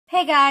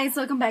Hey guys,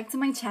 welcome back to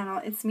my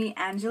channel. It's me,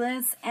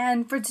 Angeles,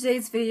 and for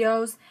today's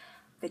video,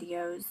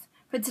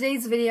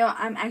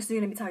 I'm actually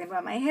going to be talking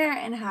about my hair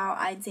and how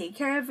I take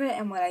care of it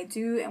and what I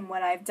do and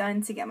what I've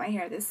done to get my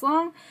hair this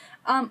long.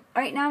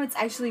 Right now it's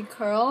actually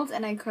curled,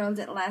 and I curled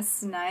it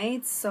last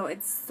night, so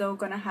it's still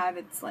going to have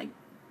it's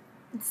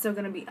still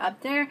going to be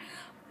up there.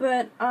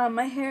 But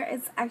my hair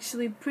is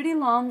actually pretty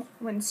long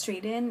when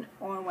straightened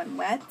or when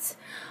wet.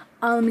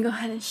 Let me go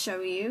ahead and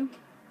show you.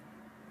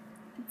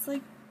 It's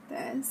like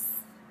this.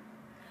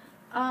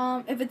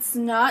 If it's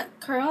not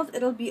curled,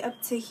 it'll be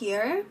up to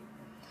here.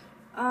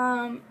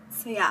 So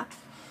yeah.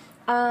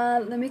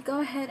 Let me go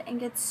ahead and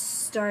get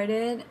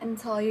started and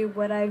tell you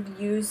what I've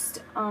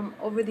used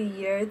over the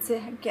year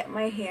to get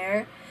my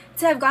hair,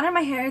 to have gotten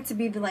my hair to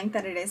be the length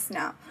that it is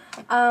now.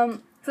 So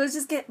let's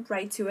just get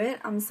right to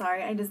it. I'm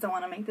sorry, I just don't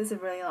want to make this a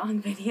really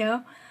long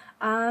video.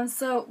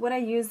 So what I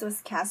used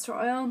was castor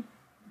oil.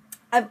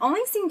 I've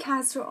only seen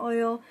castor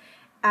oil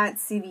at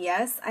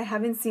CVS. I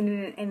haven't seen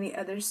it in any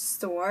other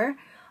store.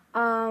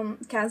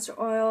 Castor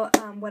oil,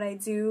 what I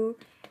do,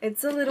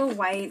 it's a little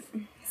white.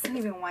 It's not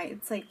even white,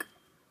 it's like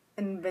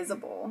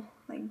invisible,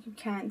 like you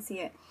can't see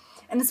it,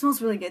 and it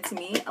smells really good to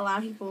me. A lot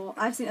of people,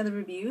 I've seen other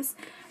reviews,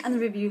 and the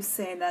reviews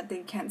say that they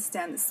can't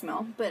stand the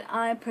smell, but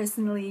I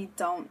personally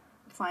don't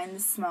find the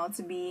smell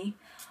to be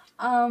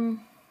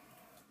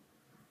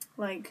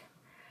like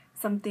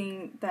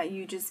something that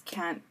you just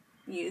can't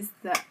use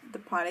the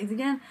product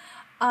again.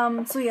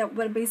 So yeah,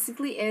 what it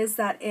basically is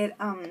that it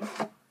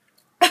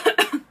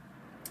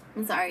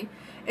I'm sorry.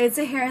 It's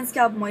a hair and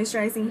scalp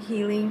moisturizing,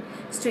 healing,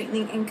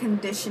 straightening, and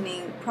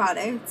conditioning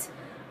product.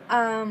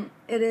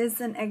 It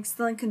is an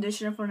excellent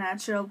conditioner for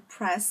natural,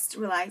 pressed,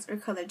 relaxed, or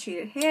color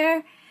treated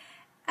hair.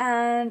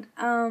 And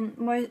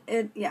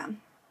it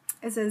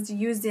says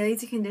use daily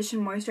to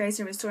condition, moisturize,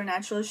 and restore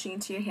natural sheen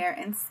to your hair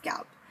and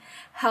scalp.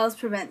 Helps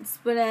prevent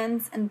split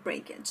ends and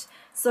breakage.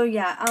 So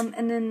yeah,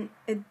 and then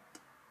it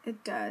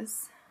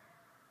does.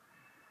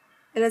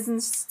 It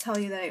doesn't tell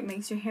you that it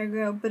makes your hair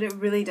grow, but it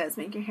really does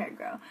make your hair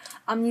grow.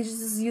 You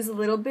just use a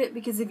little bit,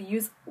 because if you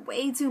use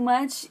way too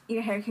much,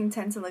 your hair can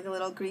tend to look a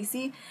little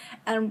greasy.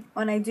 And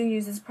when I do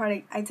use this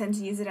product, I tend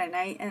to use it at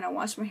night, and I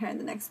wash my hair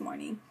the next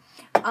morning.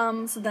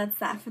 So that's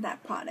that for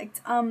that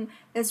product.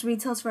 This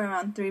retails for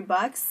around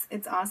 $3.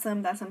 It's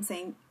awesome. That's what I'm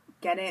saying.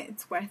 Get it.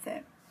 It's worth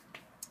it.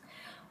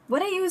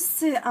 What I use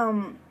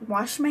to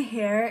wash my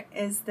hair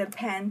is the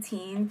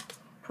Pantene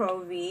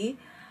Pro-v.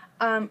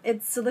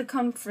 It's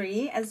silicone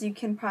free, as you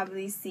can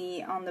probably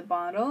see on the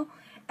bottle,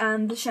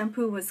 and the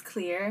shampoo was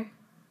clear,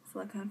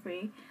 silicone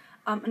free,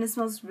 and it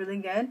smells really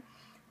good.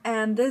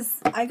 And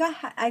this, I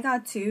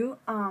got two,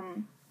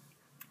 and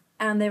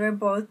they were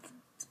both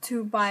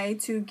to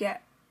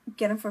get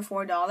them for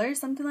 $4,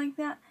 something like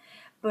that.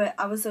 But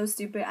I was so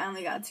stupid, I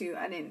only got two.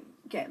 I didn't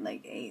get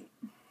like 8.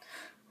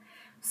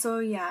 So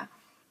yeah,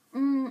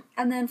 and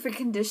then for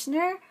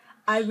conditioner,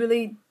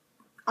 honestly,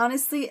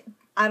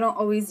 I don't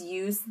always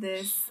use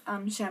this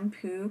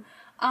shampoo.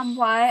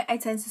 Why? I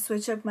tend to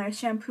switch up my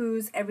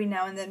shampoos every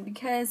now and then,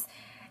 because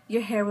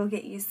your hair will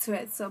get used to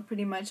it. So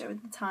pretty much over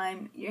the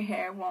time, your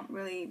hair won't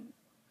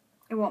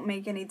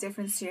make any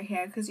difference to your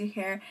hair, because your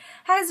hair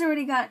has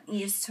already gotten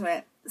used to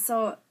it.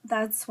 So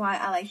that's why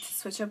I like to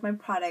switch up my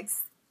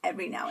products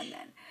every now and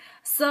then.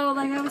 So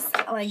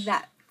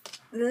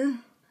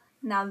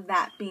Now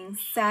that being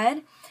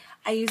said,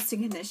 I use 2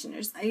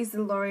 conditioners. I use the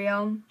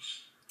Loreal,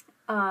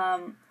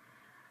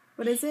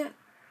 what is it?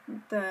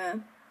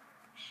 The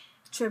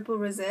Triple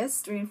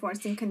Resist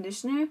Reinforcing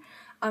Conditioner.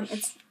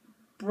 It's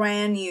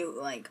brand new.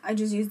 Like, I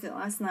just used it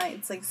last night.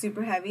 It's like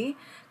super heavy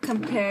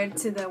compared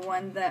to the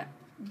one that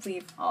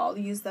we've all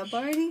used up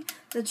already.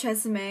 The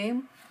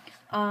TRESemme.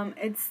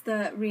 It's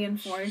the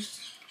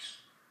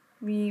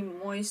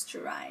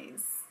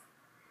Remoisturize.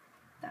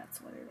 That's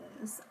what it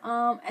is.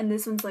 And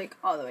this one's like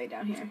all the way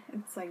down here.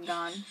 It's like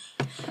gone.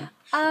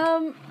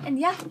 And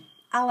yeah,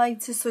 I like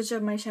to switch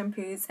up my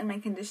shampoos and my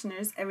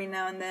conditioners every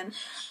now and then.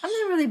 I'm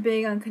not really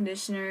big on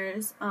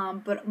conditioners,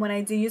 but when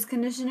I do use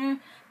conditioner,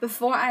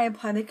 before I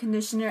apply the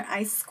conditioner,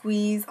 I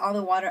squeeze all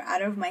the water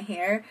out of my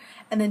hair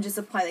and then just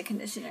apply the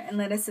conditioner and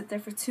let it sit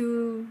there for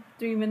 2-3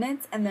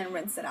 minutes and then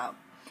rinse it out.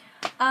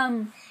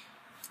 And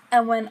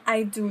when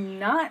I do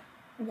not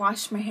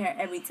wash my hair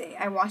every day,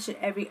 I wash it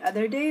every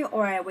other day,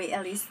 or I wait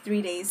at least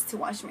 3 days to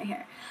wash my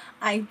hair.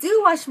 I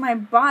do wash my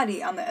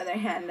body, on the other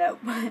hand, though,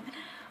 but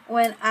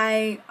when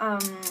I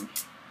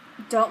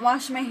don't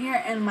wash my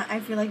hair and I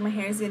feel like my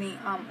hair is getting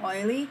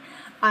oily,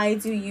 I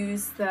do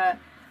use the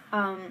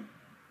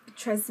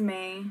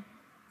TRESemme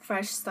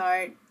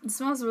Freshstart. It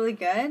smells really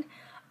good.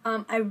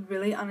 I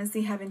really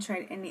honestly haven't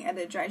tried any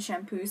other dry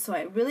shampoo, so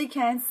I really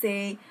can't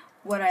say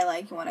what I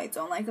like and what I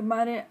don't like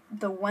about it.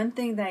 The one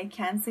thing that I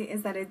can say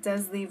is that it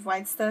does leave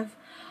white stuff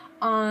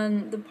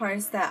on the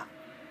parts that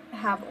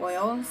have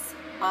oils.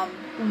 All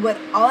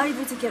I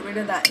do to get rid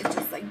of that is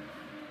just like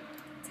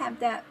tap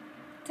that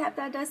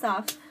dust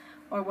off,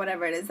 or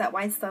whatever it is, that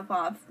white stuff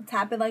off.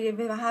 Tap it like if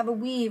I have a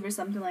weave or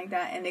something like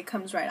that, and it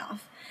comes right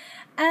off.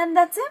 And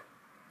that's it.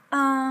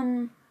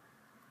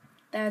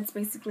 that's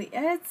basically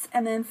it.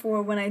 And then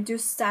for when I do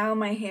style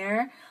my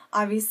hair,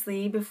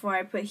 obviously before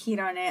I put heat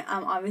on it,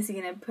 I'm obviously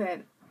gonna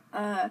put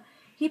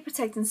heat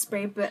protectant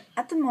spray, but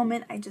at the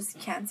moment I just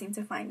can't seem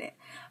to find it.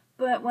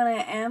 But when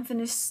I am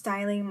finished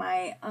styling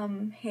my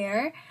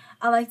hair,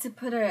 I like to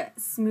put a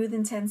Smooth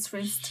Intense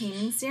Frizz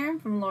Taming Serum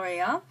from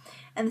Loreal,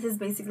 and this is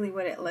basically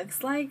what it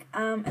looks like,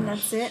 and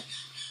that's it.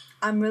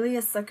 I'm really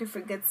a sucker for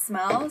good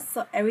smells,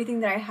 so everything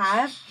that I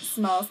have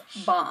smells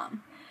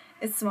bomb.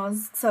 It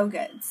smells so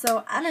good.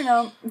 So I don't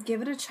know,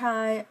 give it a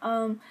try.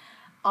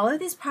 All of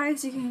these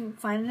products you can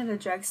find at a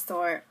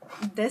drugstore.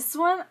 This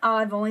one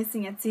I've only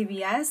seen at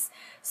CVS,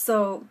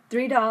 so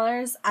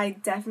 $3. I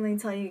definitely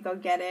tell you go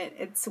get it.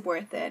 It's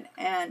worth it,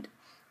 and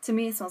to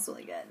me it smells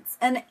really good.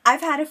 And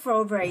I've had it for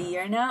over a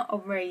year now,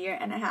 over a year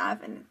and a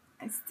half, and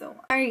I still.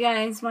 Sorry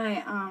guys,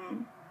 my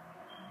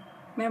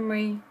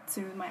memory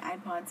to my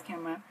iPod's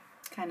camera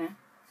kind of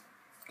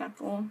got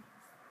full,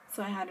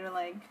 so I had to,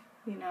 like,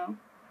 you know,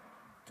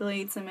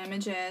 delete some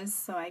images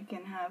so I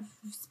can have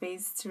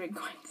space to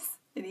record this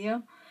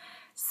video.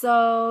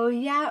 So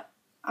yeah,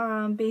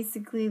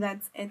 basically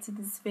that's it to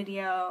this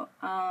video.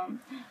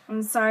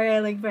 I'm sorry I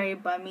look very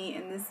bummy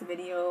in this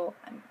video.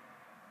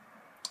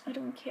 I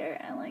don't care,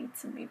 I like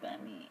to be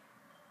bummy.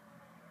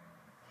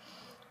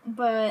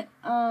 But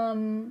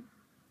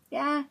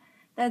yeah,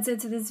 that's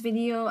it to this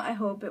video. I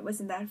hope it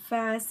wasn't that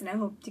fast, and I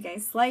hope you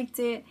guys liked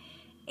it.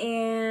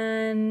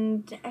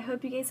 And I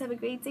hope you guys have a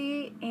great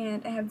day,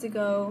 and I have to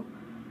go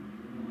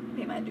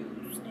pay my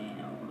dues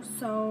now.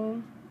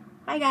 So,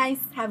 bye guys.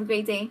 Have a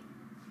great day.